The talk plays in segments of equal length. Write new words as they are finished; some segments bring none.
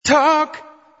Talk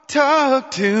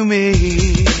to me.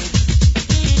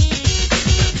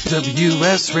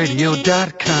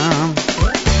 WSRadio.com.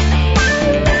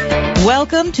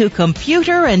 Welcome to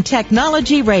Computer and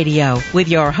Technology Radio with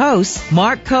your hosts,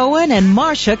 Mark Cohen and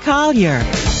Marcia Collier.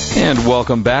 And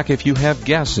welcome back. If you have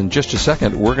guests, in just a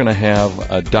second, we're going to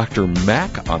have Dr.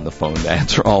 Mac on the phone to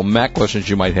answer all Mac questions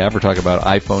you might have or talk about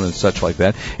iPhone and such like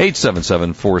that.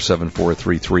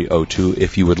 877-474-3302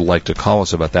 if you would like to call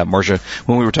us about that. Marcia,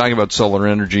 when we were talking about solar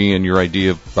energy and your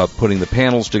idea of putting the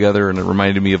panels together, and it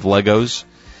reminded me of Legos.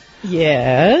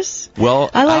 Yes.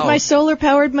 Well, I like my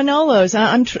solar-powered Manolos.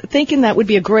 I'm thinking that would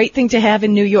be a great thing to have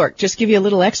in New York. Just give you a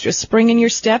little extra spring in your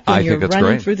step when you're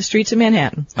running through the streets of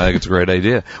Manhattan. I think it's a great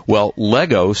idea. Well,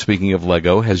 Lego, speaking of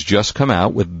Lego, has just come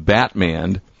out with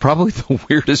Batman, probably the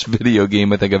weirdest video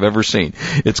game I think I've ever seen.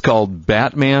 It's called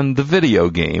Batman the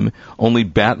Video Game, only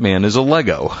Batman is a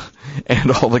Lego.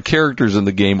 And all the characters in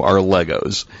the game are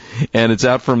Legos. And it's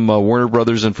out from Warner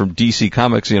Brothers and from DC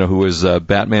Comics, who is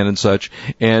Batman and such.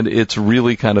 And it's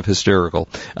really kind of hysterical.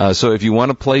 So if you want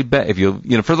to play, I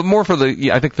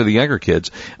think for the younger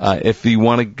kids, if you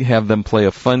want to have them play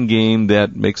a fun game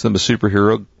that makes them a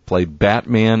superhero, play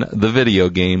Batman the Video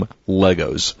Game,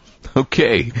 Legos.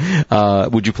 Okay.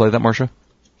 Would you play that, Marcia?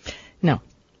 No.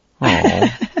 Oh,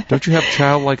 don't you have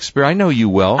childlike spirit? I know you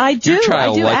well. I do. You're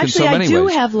childlike in so many ways. I do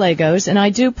have Legos, and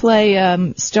I do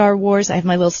play Star Wars. I have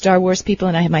my little Star Wars people,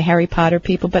 and I have my Harry Potter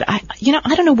people. But I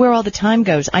don't know where all the time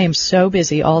goes. I am so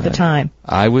busy all the time.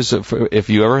 If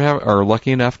you ever are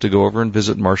lucky enough to go over and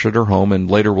visit Marcia at her home,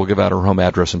 and later we'll give out her home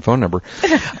address and phone number.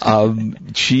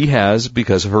 She has,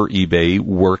 because of her eBay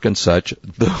work and such,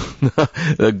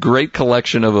 a great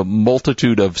collection of a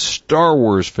multitude of Star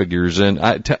Wars figures. And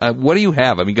what do you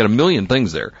have? I mean, you got a million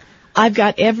things there. I've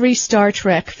got every Star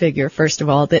Trek figure, first of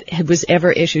all, that was ever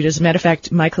issued. As a matter of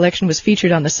fact, my collection was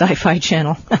featured on the Sci-Fi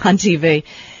Channel on TV.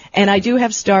 And I do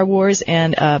have Star Wars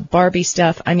and Barbie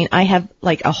stuff. I mean, I have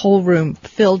like a whole room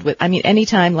filled with,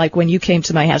 anytime, like when you came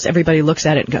to my house, everybody looks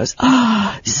at it and goes,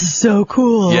 this is so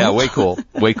cool. Yeah, way cool.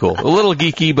 Way cool. A little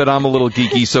geeky, but I'm a little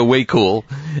geeky, so way cool.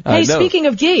 Hey, speaking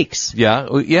of geeks. Yeah,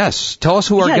 yes. Tell us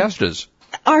who our guest is.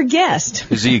 Our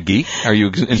guest. Is he a geek? Are you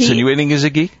insinuating he's a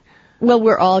geek? Well,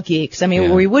 we're all geeks.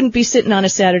 We wouldn't be sitting on a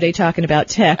Saturday talking about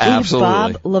tech. Absolutely. We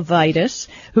have Bob Levitas,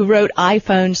 who wrote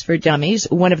iPhones for Dummies,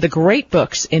 one of the great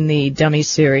books in the Dummies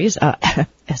series. I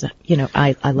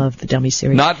love the Dummies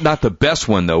series. Not the best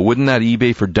one, though. Wouldn't that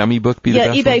eBay for Dummy book be the best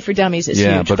one? Yeah, eBay for Dummies is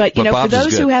huge. But for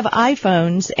those who have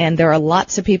iPhones, and there are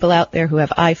lots of people out there who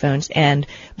have iPhones, and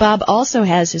Bob also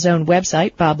has his own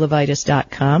website,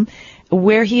 boblevitas.com,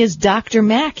 where he is Dr.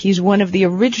 Mac. He's one of the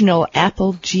original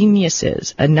Apple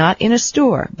geniuses, not in a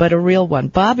store, but a real one.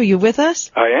 Bob, are you with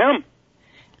us? I am.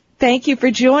 Thank you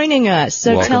for joining us.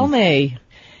 So Welcome. Tell me,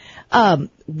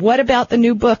 what about the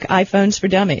new book, iPhones for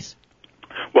Dummies?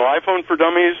 Well, iPhone for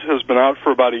Dummies has been out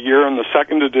for about a year, and the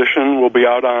second edition will be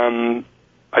out on,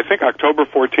 I think, October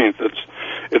 14th.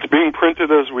 It's being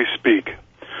printed as we speak.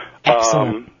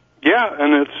 Excellent.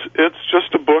 And it's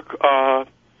just a book.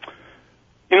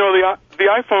 The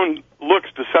iPhone looks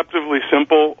deceptively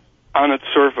simple on its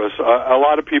surface. A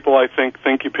lot of people, I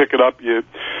think you pick it up, you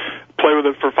play with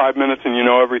it for 5 minutes, and you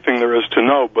know everything there is to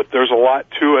know. But there's a lot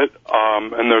to it,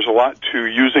 and there's a lot to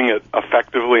using it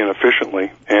effectively and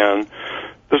efficiently. And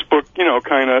this book,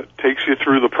 kind of takes you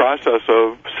through the process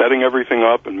of setting everything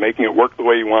up and making it work the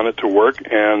way you want it to work,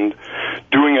 and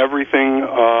doing everything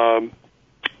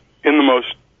in the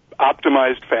most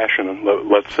optimized fashion,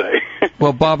 let's say.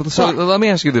 Well, Bob, so let me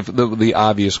ask you the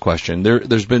obvious question.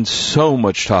 There's been so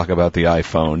much talk about the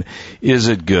iPhone. Is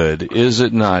it good? Is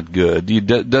it not good?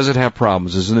 Does it have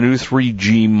problems? Is the new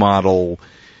 3G model,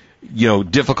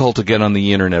 difficult to get on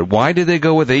the internet? Why did they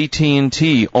go with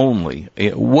AT&T only?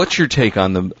 What's your take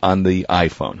on the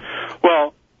iPhone?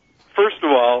 Well, first of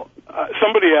all,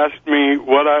 somebody asked me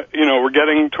we're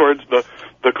getting towards the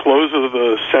close of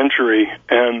the century,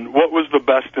 and what was the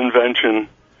best invention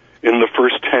in the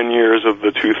first 10 years of the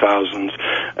 2000s?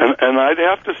 And I'd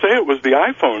have to say it was the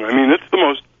iPhone. It's the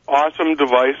most awesome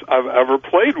device I've ever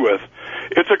played with.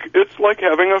 It's like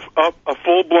having a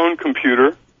full-blown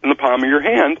computer in the palm of your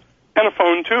hand, and a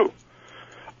phone too.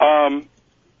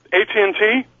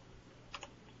 AT&T,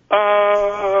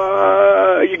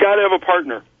 you got to have a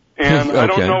partner, and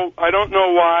Okay. I don't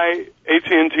know why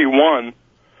AT&T won,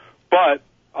 but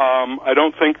I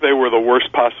don't think they were the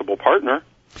worst possible partner.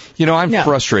 I'm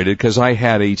frustrated because I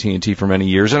had AT&T for many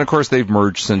years, and of course they've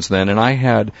merged since then, and I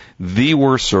had the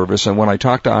worst service. And when I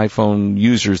talk to iPhone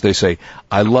users, they say,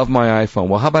 I love my iPhone.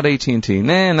 Well, how about AT&T?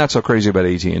 Nah, not so crazy about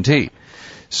AT&T.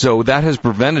 So that has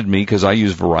prevented me, because I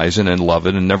use Verizon and love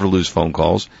it and never lose phone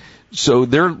calls. So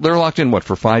they're locked in, what,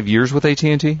 for 5 years with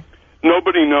AT&T?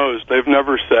 Nobody knows. They've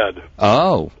never said.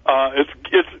 Oh. It's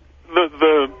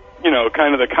the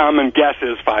kind of the common guess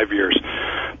is 5 years.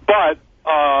 But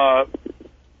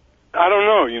I don't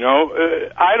know,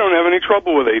 I don't have any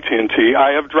trouble with AT&T.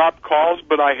 I have dropped calls,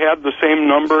 but I had the same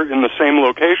number in the same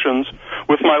locations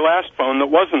with my last phone that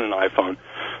wasn't an iPhone.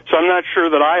 So I'm not sure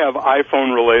that I have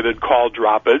iPhone-related call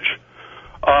droppage.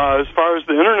 As far as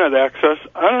the Internet access,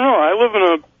 I don't know. I live in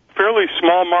a fairly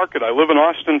small market. I live in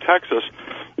Austin, Texas,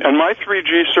 and my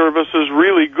 3G service is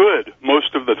really good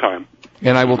most of the time.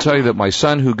 And I will tell you that my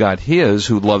son, who got his,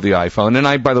 who loved the iPhone,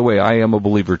 and by the way, I am a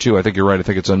believer too. I think you're right. I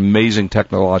think it's an amazing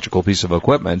technological piece of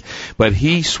equipment. But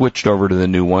he switched over to the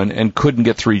new one and couldn't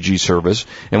get 3G service.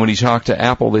 And when he talked to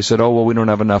Apple, they said, oh, well, we don't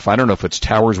have enough. I don't know if it's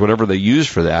towers, whatever they use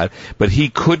for that. But he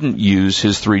couldn't use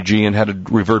his 3G and had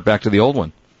to revert back to the old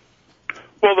one.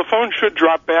 Well, the phone should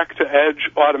drop back to Edge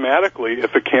automatically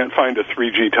if it can't find a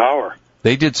 3G tower.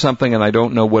 They did something, and I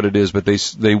don't know what it is, but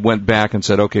they went back and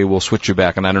said, okay, we'll switch you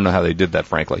back, and I don't know how they did that,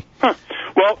 frankly. Huh.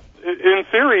 Well, in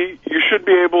theory, you should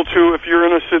be able to, if you're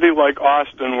in a city like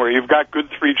Austin where you've got good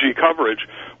 3G coverage,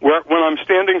 when I'm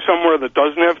standing somewhere that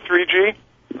doesn't have 3G,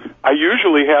 I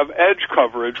usually have Edge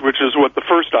coverage, which is what the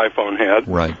first iPhone had.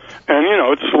 Right.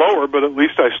 And, it's slower, but at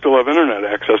least I still have Internet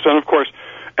access. And, of course,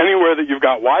 anywhere that you've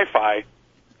got Wi-Fi,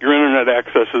 your Internet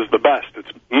access is the best. It's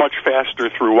much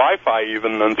faster through Wi-Fi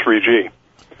even than 3G.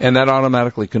 And that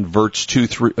automatically converts to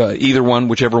either one,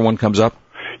 whichever one comes up?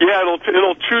 Yeah,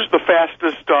 it'll choose the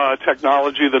fastest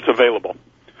technology that's available.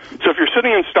 So if you're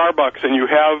sitting in Starbucks and you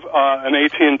have an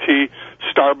AT&T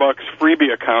Starbucks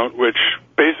freebie account, which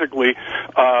basically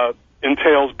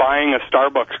entails buying a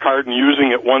Starbucks card and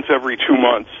using it once every 2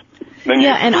 months,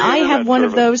 yeah, and I have one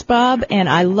of those, Bob, and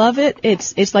I love it.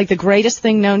 It's like the greatest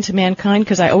thing known to mankind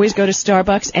because I always go to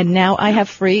Starbucks, and now I have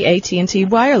free AT&T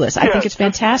wireless. I think it's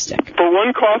fantastic. For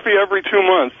one coffee every 2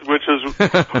 months, which is,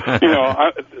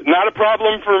 not a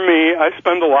problem for me. I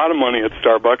spend a lot of money at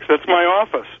Starbucks. That's my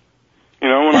office.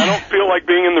 When I don't feel like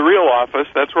being in the real office,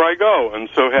 that's where I go. And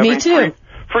so having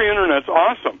free Internet's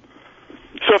awesome.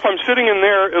 So if I'm sitting in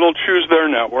there, it'll choose their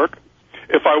network.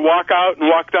 If I walk out and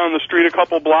walk down the street a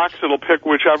couple blocks, it'll pick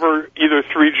whichever, either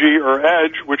 3G or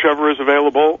Edge, whichever is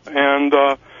available. And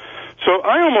so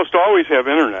I almost always have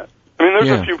Internet. I mean,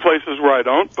 there's a few places where I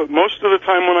don't, but most of the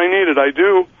time when I need it, I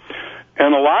do.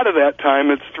 And a lot of that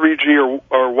time, it's 3G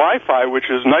or Wi-Fi, which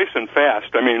is nice and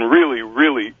fast. I mean, really,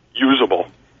 really usable.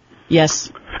 Yes.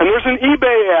 And there's an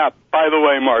eBay app, by the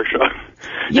way, Marcia.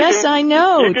 Yes, I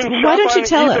know. Why don't you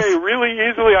tell us? Really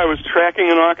easily. I was tracking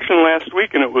an auction last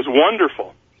week, and it was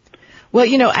wonderful.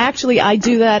 Well, actually, I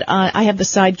do that. I have the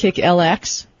Sidekick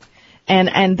LX, and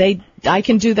I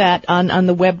can do that on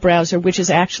the web browser, which is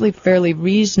actually fairly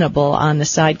reasonable on the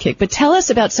Sidekick. But tell us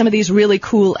about some of these really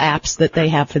cool apps that they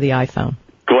have for the iPhone.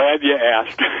 Glad you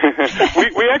asked.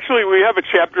 we have a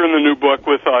chapter in the new book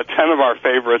with 10 of our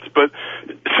favorites, but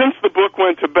since the book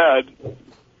went to bed,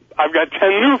 I've got 10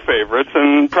 new favorites,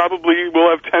 and probably we'll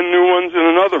have 10 new ones in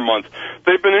another month.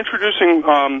 They've been introducing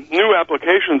new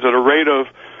applications at a rate of,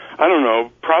 I don't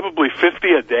know, probably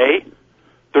 50 a day.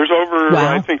 There's over,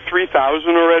 I think, 3,000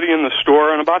 already in the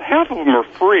store, and about half of them are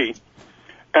free.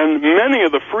 And many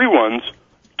of the free ones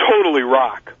totally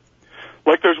rock.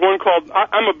 Like there's one called,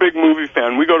 I'm a big movie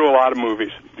fan. We go to a lot of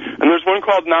movies. And there's one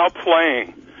called Now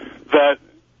Playing that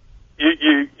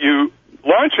you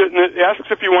launch it, and it asks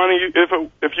if you want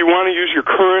to use your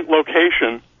current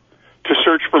location to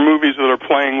search for movies that are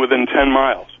playing within 10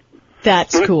 miles.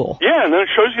 That's cool. Yeah, and then it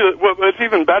shows you, it's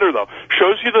even better though,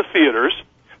 shows you the theaters,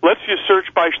 lets you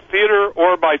search by theater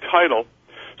or by title,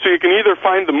 so you can either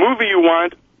find the movie you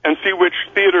want and see which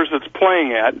theaters it's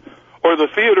playing at, or the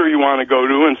theater you want to go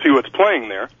to and see what's playing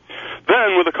there.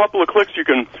 Then, with a couple of clicks, you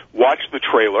can watch the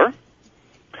trailer.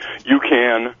 You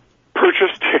can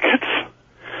purchase tickets.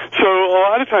 So a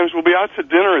lot of times we'll be out to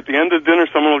dinner. At the end of dinner,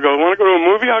 someone will go, want to go to a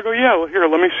movie? I'll go, yeah, well, here,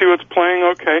 let me see what's playing.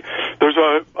 Okay. There's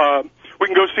we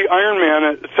can go see Iron Man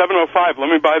at 7:05. Let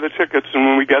me buy the tickets. And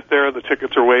when we get there, the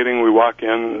tickets are waiting. We walk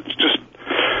in. It's just,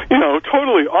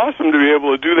 totally awesome to be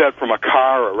able to do that from a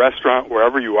car or a restaurant,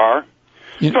 wherever you are.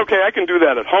 It's okay, I can do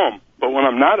that at home. But when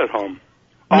I'm not at home,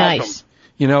 awesome. Nice.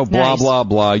 Blah, blah,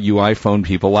 blah, you iPhone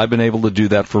people. I've been able to do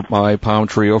that for my Palm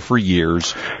Trio for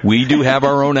years. We do have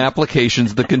our own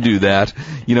applications that can do that,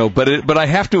 but I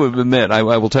have to admit, I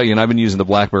will tell you, and I've been using the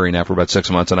BlackBerry now for about 6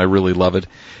 months, and I really love it.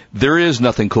 There is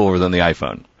nothing cooler than the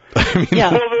iPhone. Well,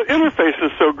 the interface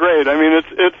is so great. I mean,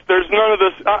 there's none of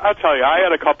this. I'll tell you, I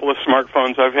had a couple of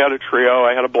smartphones. I've had a Trio.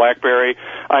 I had a BlackBerry.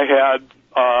 I had,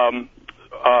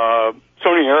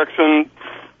 Sony Ericsson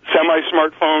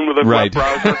semi-smartphone with a web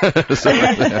browser.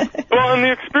 Well, and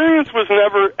the experience was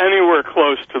never anywhere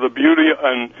close to the beauty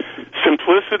and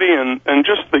simplicity and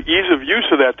just the ease of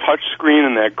use of that touch screen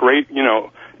and that great,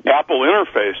 Apple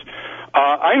interface.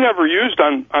 I never used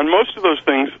on most of those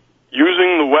things.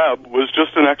 Using the web was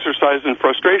just an exercise in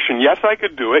frustration. Yes, I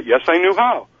could do it. Yes, I knew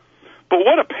how. But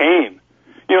what a pain.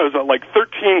 It was like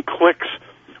 13 clicks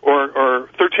or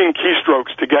 13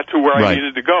 keystrokes to get to where I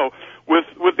needed to go.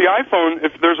 With the iPhone,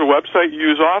 if there's a website you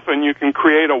use often, you can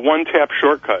create a one-tap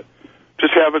shortcut.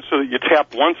 Just have it so that you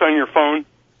tap once on your phone,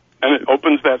 and it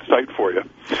opens that site for you.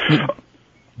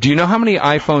 Do you know how many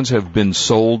iPhones have been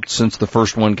sold since the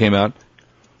first one came out?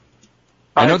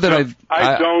 I know that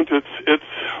I don't. It's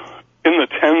in the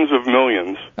tens of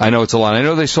millions. I know it's a lot. I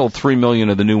know they sold 3 million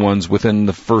of the new ones within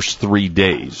the first 3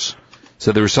 days.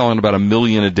 So they were selling about 1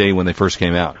 million a day when they first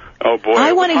came out. Oh boy!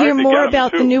 I want to hear more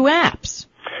about the new apps.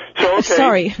 So, okay,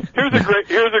 sorry. Here's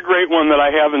a great one that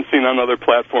I haven't seen on other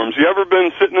platforms. You ever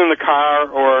been sitting in the car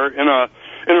or in a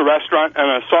restaurant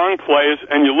and a song plays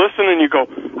and you listen and you go,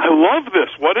 I love this.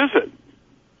 What is it?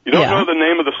 You don't know the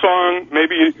name of the song.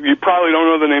 Maybe you probably don't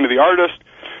know the name of the artist.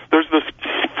 There's this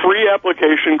free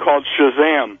application called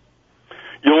Shazam.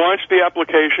 You launch the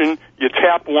application, you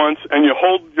tap once, and you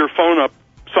hold your phone up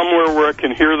somewhere where it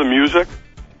can hear the music.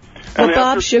 Well,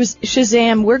 Bob,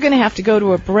 Shazam, we're going to have to go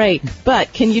to a break,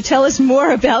 but can you tell us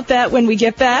more about that when we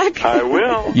get back? I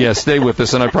will. Yeah, stay with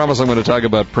us, and I promise I'm going to talk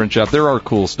about Print Shop. There are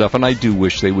cool stuff, and I do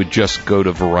wish they would just go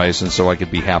to Verizon so I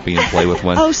could be happy and play with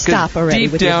one. Oh, stop already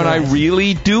deep down, I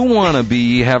really do want to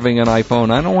be having an iPhone.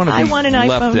 I don't want to be left out. I want an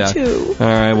iPhone, too. All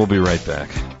right, we'll be right back.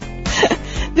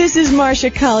 This is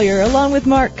Marcia Collier, along with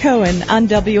Mark Cohen on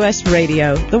WS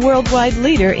Radio, the worldwide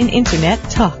leader in Internet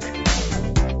talk.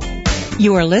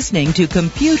 You are listening to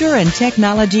Computer and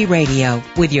Technology Radio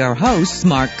with your hosts,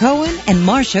 Mark Cohen and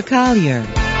Marcia Collier.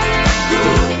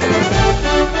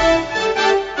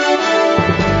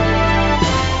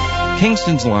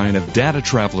 Kingston's line of Data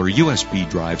Traveler USB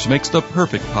drives makes the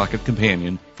perfect pocket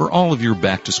companion for all of your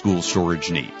back-to-school storage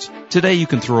needs. Today you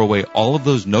can throw away all of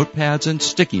those notepads and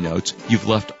sticky notes you've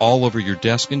left all over your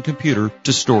desk and computer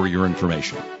to store your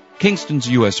information. Kingston's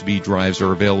USB drives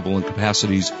are available in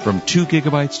capacities from 2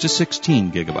 gigabytes to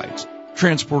 16 gigabytes.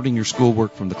 Transporting your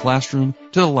schoolwork from the classroom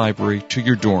to the library to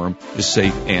your dorm is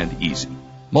safe and easy.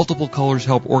 Multiple colors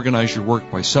help organize your work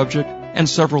by subject, and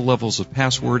several levels of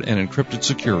password and encrypted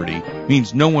security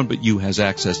means no one but you has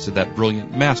access to that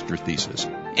brilliant master thesis,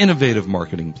 innovative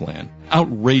marketing plan,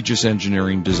 outrageous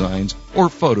engineering designs, or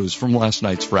photos from last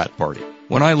night's frat party.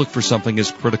 When I look for something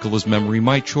as critical as memory,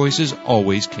 my choice is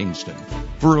always Kingston.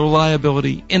 For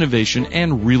reliability, innovation,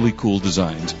 and really cool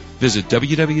designs, visit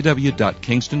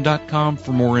www.kingston.com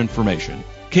for more information.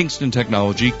 Kingston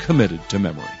Technology, committed to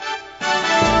memory.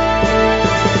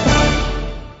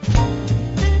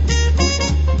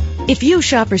 If you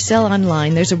shop or sell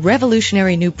online, there's a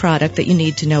revolutionary new product that you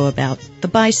need to know about, the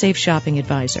Buy Safe Shopping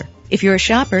Advisor. If you're a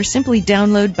shopper, simply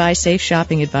download Buy Safe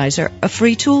Shopping Advisor, a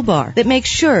free toolbar that makes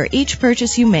sure each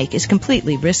purchase you make is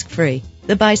completely risk-free.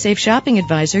 The Buy Safe Shopping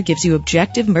Advisor gives you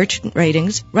objective merchant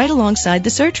ratings right alongside the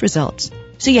search results,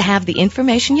 so you have the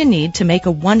information you need to make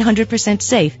a 100%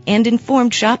 safe and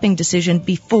informed shopping decision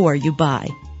before you buy.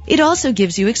 It also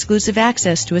gives you exclusive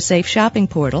access to a safe shopping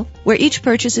portal where each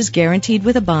purchase is guaranteed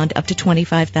with a bond up to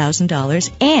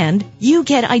 $25,000, and you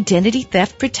get identity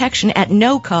theft protection at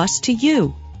no cost to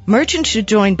you. Merchants should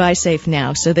join BuySafe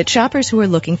now so that shoppers who are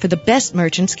looking for the best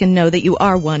merchants can know that you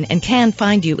are one and can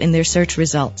find you in their search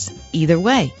results. Either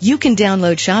way, you can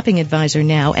download Shopping Advisor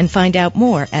now and find out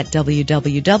more at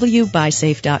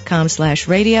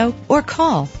www.buysafe.com/radio or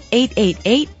call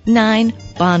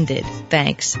 888-9-BONDED.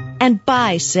 Thanks. And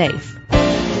buy safe.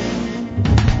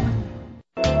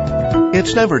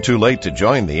 It's never too late to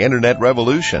join the Internet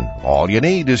revolution. All you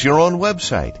need is your own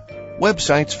website.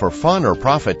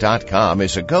 Websitesforfunorprofit.com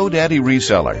is a GoDaddy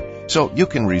reseller, so you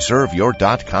can reserve your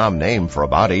 .com name for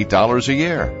about $8 a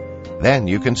year. Then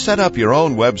you can set up your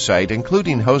own website,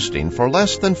 including hosting, for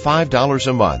less than $5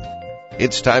 a month.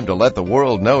 It's time to let the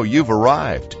world know you've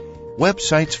arrived.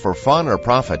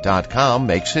 Websitesforfunorprofit.com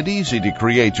makes it easy to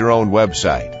create your own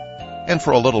website. And for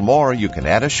a little more, you can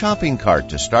add a shopping cart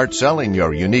to start selling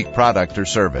your unique product or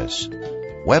service.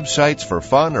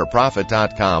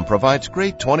 Websitesforfunorprofit.com provides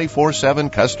great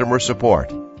 24/7 customer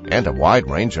support and a wide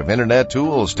range of Internet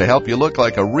tools to help you look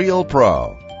like a real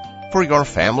pro. For your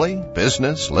family,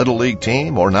 business, Little League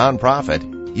team, or nonprofit,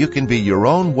 you can be your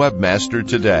own webmaster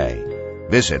today.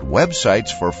 Visit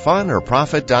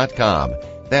websitesforfunorprofit.com.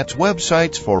 That's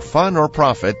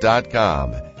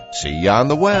websitesforfunorprofit.com. See you on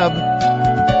the web.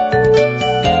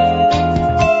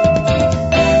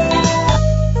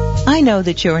 I know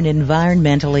that you're an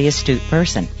environmentally astute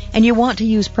person, and you want to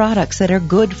use products that are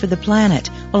good for the planet.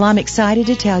 Well, I'm excited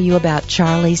to tell you about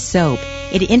Charlie's Soap.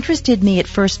 It interested me at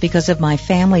first because of my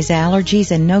family's allergies,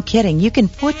 and no kidding, you can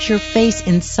put your face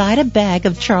inside a bag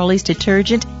of Charlie's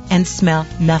detergent and smell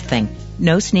nothing.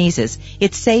 No sneezes.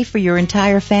 It's safe for your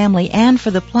entire family and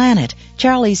for the planet.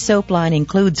 Charlie's soap line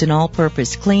includes an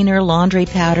all-purpose cleaner, laundry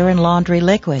powder, and laundry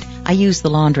liquid. I use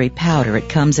the laundry powder. It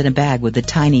comes in a bag with a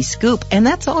tiny scoop, and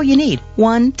that's all you need.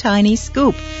 One tiny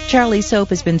scoop. Charlie's soap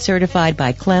has been certified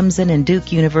by Clemson and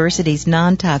Duke University's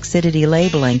non-toxicity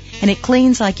labeling, and it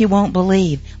cleans like you won't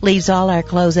believe. Leaves all our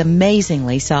clothes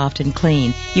amazingly soft and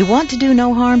clean. You want to do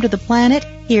no harm to the planet?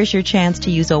 Here's your chance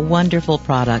to use a wonderful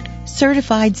product,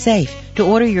 certified safe. To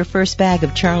order your first bag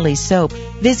of Charlie's Soap,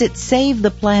 visit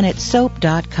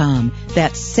SaveThePlanetSoap.com.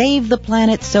 That's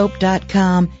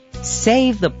SaveThePlanetSoap.com.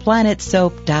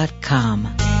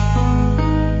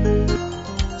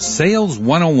 SaveThePlanetSoap.com. Sales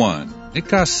 101. It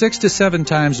costs 6 to 7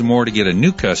 times more to get a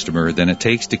new customer than it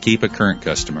takes to keep a current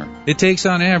customer. It takes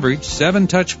on average 7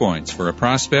 touch points for a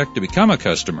prospect to become a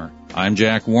customer. I'm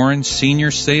Jack Warren,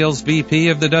 Senior Sales VP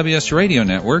of the WS Radio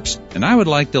Networks, and I would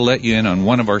like to let you in on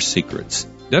one of our secrets.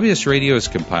 WS Radio has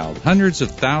compiled hundreds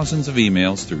of thousands of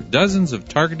emails through dozens of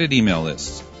targeted email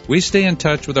lists. We stay in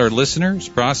touch with our listeners,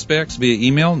 prospects via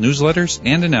email, newsletters,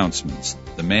 and announcements.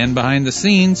 The man behind the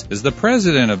scenes is the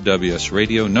president of WS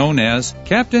Radio, known as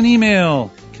Captain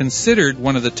Email. Considered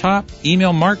one of the top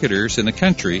email marketers in the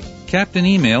country, Captain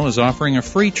Email is offering a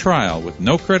free trial with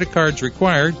no credit cards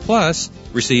required, plus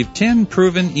receive 10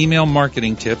 proven email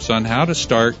marketing tips on how to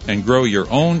start and grow your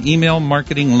own email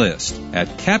marketing list at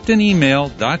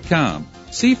CaptainEmail.com.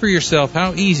 See for yourself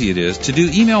how easy it is to do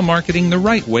email marketing the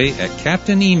right way at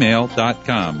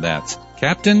CaptainEmail.com. That's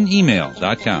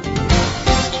CaptainEmail.com.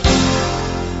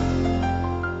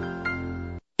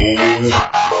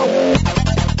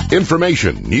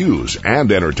 Information, news,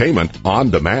 and entertainment on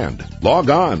demand. Log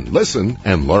on, listen,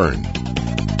 and learn.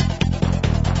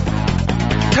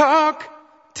 Talk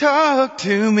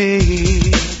to me.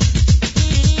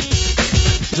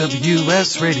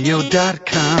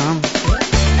 WSRadio.com.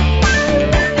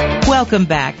 Welcome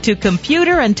back to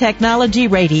Computer and Technology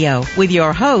Radio with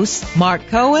your hosts, Mark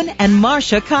Cohen and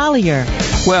Marcia Collier.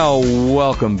 Well,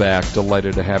 welcome back.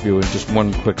 Delighted to have you. In just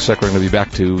one quick sec, we're going to be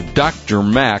back to Dr.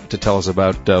 Mac to tell us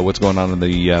about what's going on in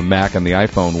the Mac and the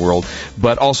iPhone world.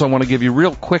 But also I want to give you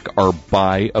real quick our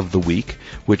buy of the week,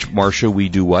 which, Marcia, we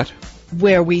do what?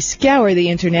 Where we scour the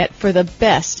internet for the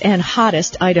best and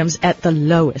hottest items at the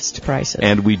lowest prices.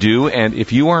 And we do. And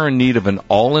if you are in need of an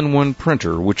all-in-one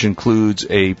printer, which includes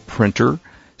a printer,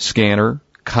 scanner,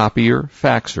 copier,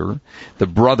 faxer, the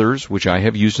Brothers, which I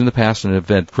have used in the past and have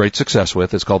had great success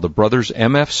with, it's called the Brothers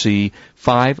MFC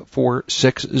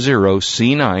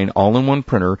 5460C9 all-in-one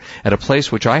printer at a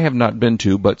place which I have not been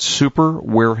to, but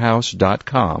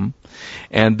superwarehouse.com.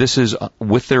 And this is,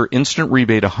 with their instant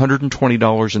rebate,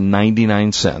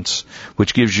 $120.99,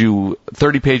 which gives you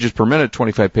 30 pages per minute,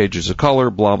 25 pages of color,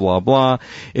 blah, blah, blah.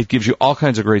 It gives you all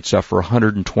kinds of great stuff for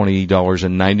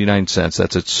 $120.99.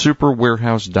 That's at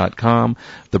superwarehouse.com.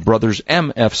 The Brothers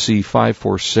MFC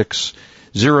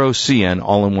 5460CN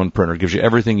all-in-one printer gives you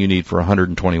everything you need for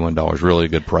 $121. Really a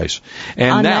good price.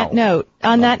 And On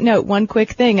that note, one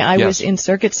quick thing. I was in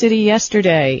Circuit City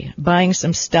yesterday buying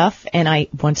some stuff, and I,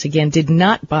 once again, did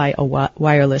not buy a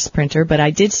wireless printer, but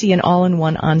I did see an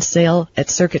all-in-one on sale at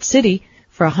Circuit City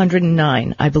for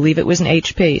 $109. I believe it was an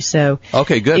HP. So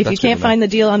okay, good. If you can't find the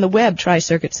deal on the web, try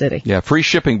Circuit City. Yeah, free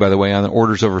shipping, by the way, on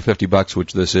orders over $50,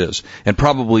 which this is. And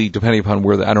probably, depending upon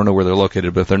where, I don't know where they're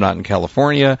located, but if they're not in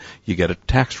California, you get it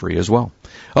tax-free as well.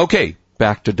 Okay,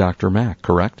 back to Dr. Mac,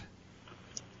 correct?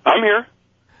 I'm here.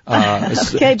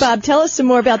 Okay, Bob, tell us some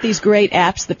more about these great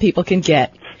apps that people can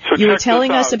get. So you were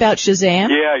telling us about Shazam?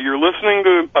 Yeah, you're listening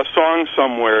to a song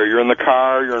somewhere. You're in the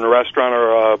car, you're in a restaurant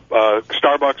or a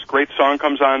Starbucks, great song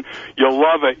comes on. You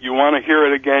love it. You want to hear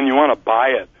it again. You want to buy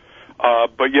it.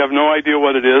 But you have no idea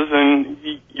what it is, and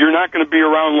you're not going to be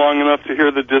around long enough to hear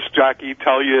the disc jockey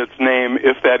tell you its name,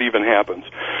 if that even happens.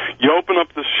 You open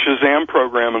up the Shazam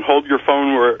program and hold your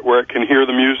phone where it can hear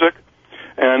the music,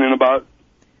 and in about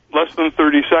less than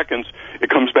 30 seconds, it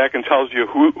comes back and tells you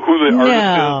who the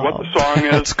artist is, what the song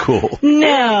is. That's cool.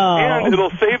 No. And it'll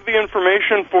save the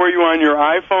information for you on your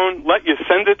iPhone, let you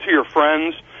send it to your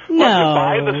friends, let you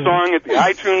buy the song at the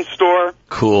iTunes store.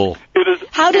 Cool.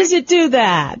 How does it do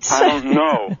that? I don't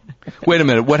know. Wait a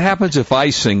minute. What happens if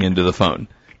I sing into the phone?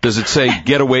 Does it say,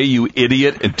 get away, you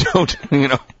idiot, and don't,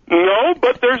 No,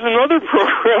 but there's another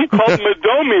program called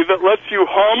Madomi that lets you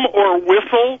hum or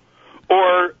whistle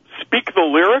or speak the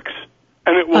lyrics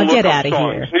and it will look get up out of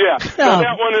songs. here. Yeah, so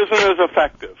that one isn't as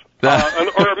effective.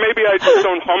 Or maybe I just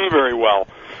don't hum very well.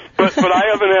 But I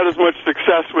haven't had as much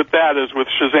success with that as with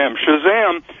Shazam.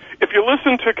 Shazam, if you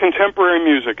listen to contemporary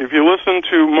music, if you listen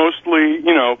to mostly,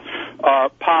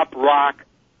 pop, rock,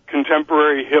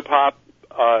 contemporary hip-hop,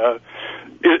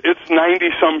 it's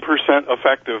 90-some%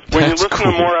 effective. When you listen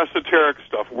to more esoteric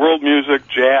stuff, world music,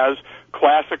 jazz,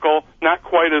 classical, not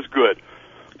quite as good.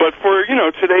 But for,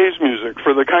 today's music,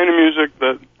 for the kind of music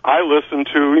that I listen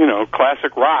to,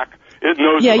 classic rock, it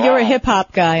knows Yeah, it you're all. a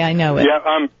hip-hop guy, I know it. Yeah,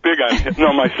 I'm big on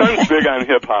no, my son's big on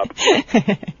hip-hop.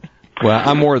 Well,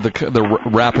 I'm more the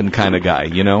rapping kind of guy,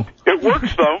 It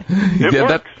works, though. It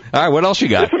works. All right, what else you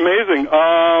got? It's amazing.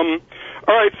 All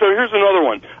right, so here's another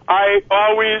one. I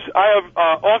have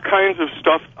all kinds of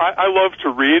stuff. I love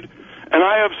to read, and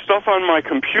I have stuff on my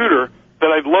computer that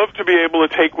I'd love to be able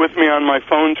to take with me on my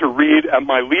phone to read at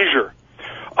my leisure.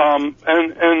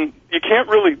 And you can't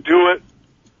really do it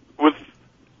with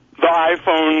the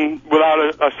iPhone without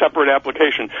a separate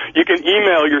application. You can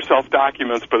email yourself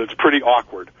documents, but it's pretty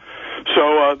awkward.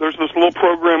 So there's this little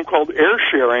program called Air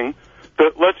Sharing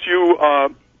that lets you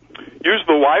use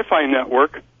the Wi-Fi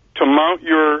network to mount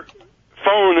your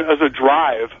phone as a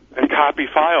drive and copy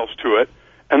files to it,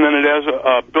 and then it has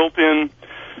a built-in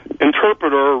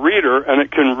interpreter or reader, and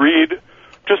it can read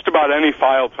just about any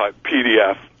file type,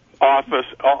 PDF, Office,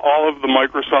 all of the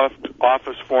Microsoft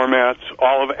Office formats,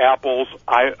 all of Apple's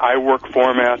iWork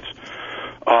formats,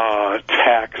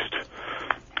 text,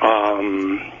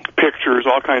 pictures,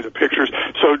 all kinds of pictures.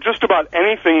 So just about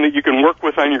anything that you can work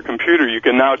with on your computer, you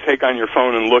can now take on your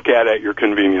phone and look at your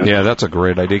convenience. Yeah, that's a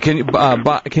great idea.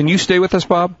 Can you stay with us,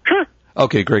 Bob? Sure.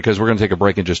 Okay, great, because we're going to take a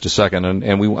break in just a second, and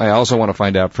I also want to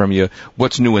find out from you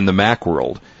what's new in the Mac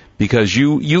world, because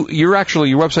your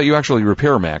website, you actually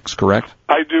repair Macs, correct?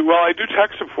 I do. Well, I do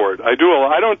tech support. I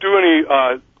don't do any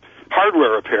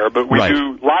hardware repair, but we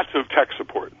do lots of tech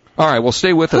support. All right, well,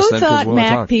 stay with us Who then. thought we'll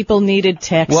Mac talk. people needed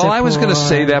tech support? Well, I was going to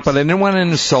say that, but I didn't want to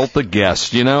insult the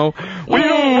guest, We don't work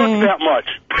that much.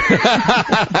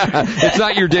 It's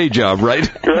not your day job, right?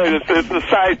 Right, it's a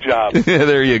side job. Yeah,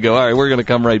 there you go. All right, we're going to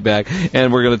come right back,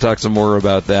 and we're going to talk some more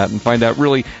about that and find out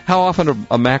really how often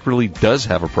a Mac really does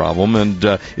have a problem, and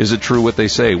is it true what they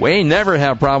say? We never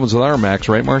have problems with our Macs,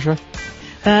 right, Marcia?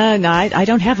 No, I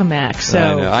don't have a Mac,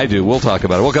 so... I do. We'll talk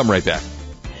about it. We'll come right back.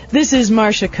 This is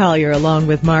Marcia Collier along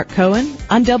with Mark Cohen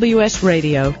on WS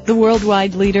Radio, the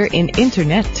worldwide leader in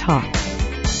Internet talk.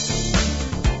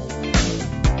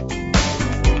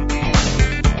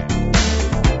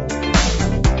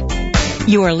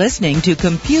 You are listening to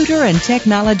Computer and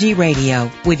Technology Radio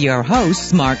with your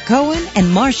hosts Mark Cohen and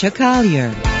Marcia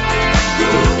Collier.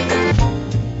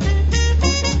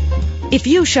 If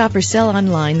you shop or sell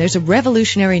online, there's a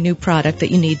revolutionary new product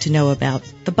that you need to know about,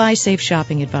 the Buy Safe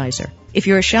Shopping Advisor. If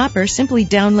you're a shopper, simply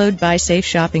download Buy Safe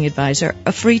Shopping Advisor,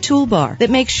 a free toolbar that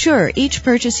makes sure each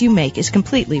purchase you make is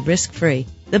completely risk-free.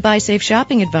 The Buy Safe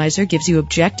Shopping Advisor gives you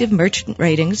objective merchant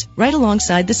ratings right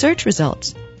alongside the search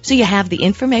results. So you have the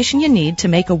information you need to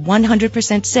make a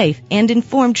 100% safe and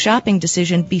informed shopping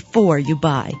decision before you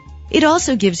buy. It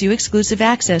also gives you exclusive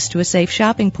access to a safe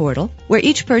shopping portal where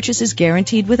each purchase is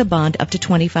guaranteed with a bond up to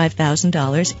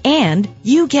 $25,000, and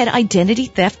you get identity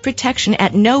theft protection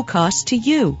at no cost to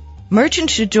you.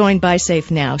 Merchants should join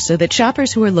BuySafe now so that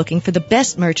shoppers who are looking for the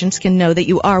best merchants can know that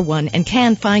you are one and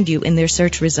can find you in their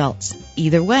search results.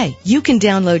 Either way, you can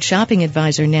download Shopping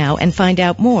Advisor now and find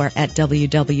out more at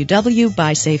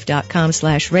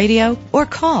www.buysafe.com/radio or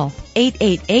call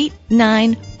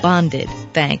 888-9-BONDED.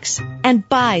 Thanks. And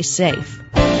buy safe.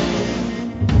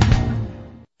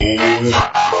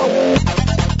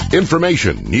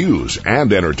 Information, news,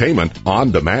 and entertainment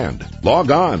on demand. Log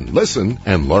on, listen,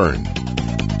 and learn.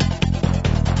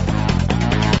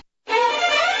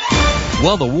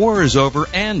 Well, the war is over,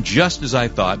 and just as I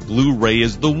thought, Blu-ray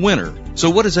is the winner. So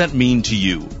what does that mean to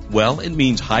you? Well, it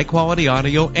means high-quality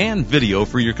audio and video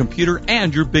for your computer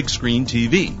and your big screen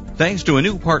TV. Thanks to a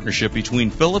new partnership between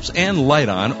Philips and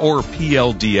Lite-On, or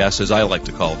PLDS as I like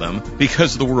to call them,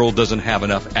 because the world doesn't have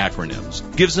enough acronyms,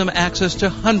 gives them access to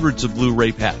hundreds of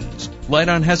Blu-ray patents.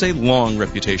 Lite-On has a long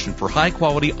reputation for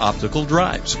high-quality optical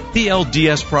drives.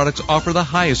 PLDS products offer the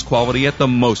highest quality at the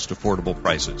most affordable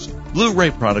prices.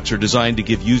 Blu-ray products are designed to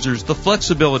give users the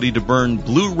flexibility to burn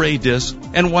Blu-ray discs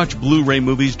and watch Blu-ray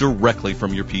movies directly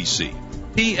from your PC.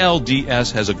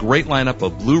 PLDS has a great lineup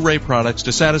of Blu-ray products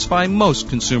to satisfy most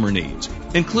consumer needs,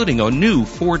 including a new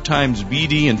 4x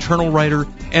BD internal writer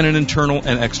and an internal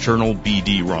and external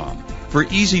BD-ROM. for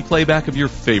easy playback of your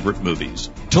favorite movies.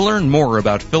 To learn more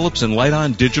about Philips and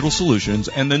Lite-On Digital Solutions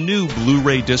and the new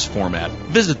Blu-ray disc format,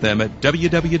 visit them at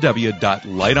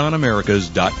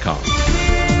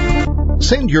www.liteonamericas.com.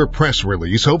 Send your press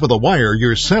release over the wire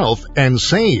yourself and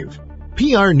save.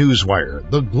 PR Newswire,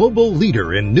 the global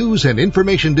leader in news and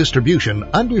information distribution,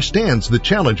 understands the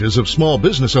challenges of small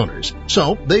business owners.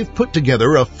 So they've put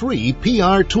together a free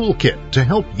PR toolkit to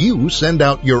help you send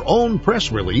out your own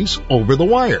press release over the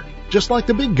wire. Just like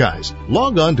the big guys,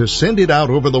 log on to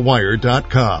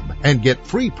senditoutoverthewire.com and get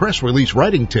free press release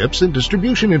writing tips and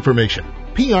distribution information.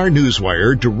 PR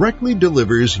Newswire directly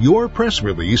delivers your press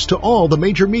release to all the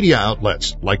major media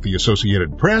outlets like the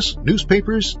Associated Press,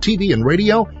 newspapers, TV and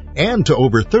radio, and to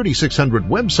over 3,600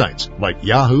 websites like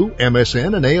Yahoo,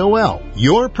 MSN, and AOL.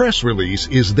 Your press release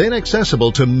is then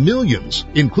accessible to millions,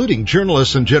 including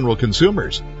journalists and general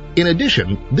consumers. In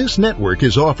addition, this network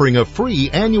is offering a free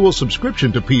annual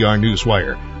subscription to PR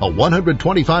Newswire, a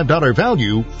 $125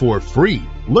 value for free.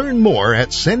 Learn more at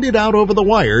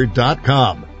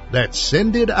senditoutoverthewire.com. That's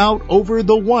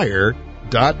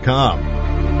senditoutoverthewire.com.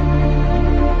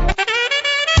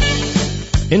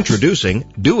 Introducing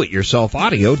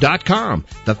DoItYourselfAudio.com,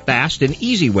 the fast and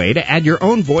easy way to add your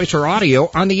own voice or audio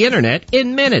on the internet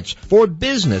in minutes for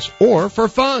business or for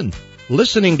fun.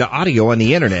 Listening to audio on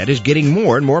the internet is getting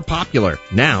more and more popular.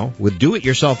 Now, with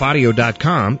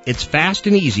DoItYourselfAudio.com, it's fast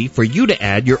and easy for you to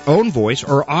add your own voice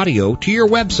or audio to your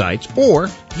websites or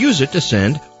use it to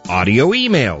send audio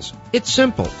emails. It's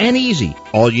simple and easy.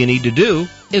 All you need to do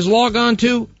is log on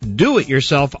to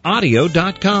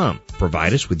DoItYourselfAudio.com.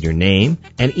 Provide us with your name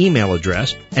and email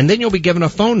address, and then you'll be given a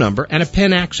phone number and a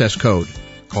PIN access code.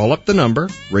 Call up the number,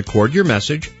 record your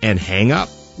message, and hang up.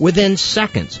 Within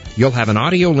seconds, you'll have an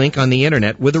audio link on the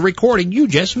internet with a recording you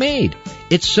just made.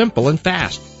 It's simple and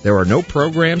fast. There are no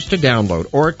programs to download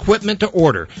or equipment to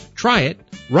order. Try it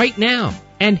right now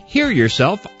and hear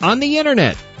yourself on the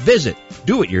internet. Visit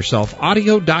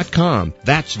DoItYourselfAudio.com.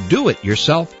 That's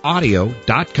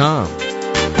DoItYourselfAudio.com.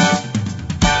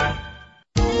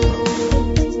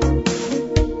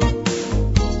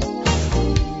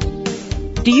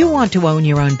 Do you want to own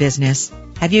your own business?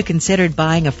 Have you considered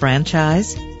buying a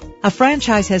franchise? A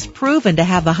franchise has proven to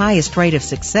have the highest rate of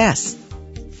success.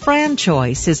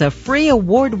 FranChoice is a free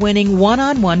award-winning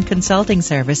one-on-one consulting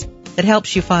service that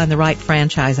helps you find the right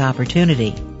franchise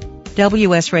opportunity.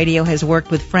 WS Radio has worked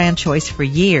with FranChoice for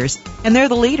years, and they're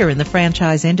the leader in the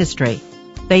franchise industry.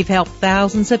 They've helped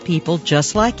thousands of people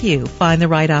just like you find the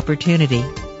right opportunity.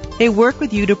 They work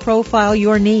with you to profile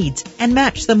your needs and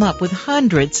match them up with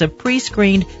hundreds of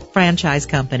pre-screened franchise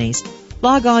companies.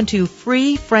 Log on to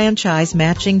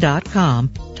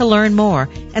freefranchisematching.com to learn more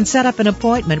and set up an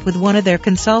appointment with one of their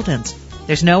consultants.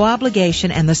 There's no obligation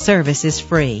and the service is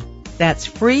free. That's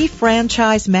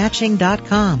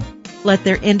freefranchisematching.com. Let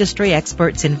their industry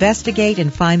experts investigate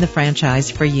and find the franchise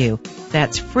for you.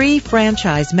 That's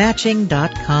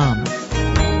freefranchisematching.com.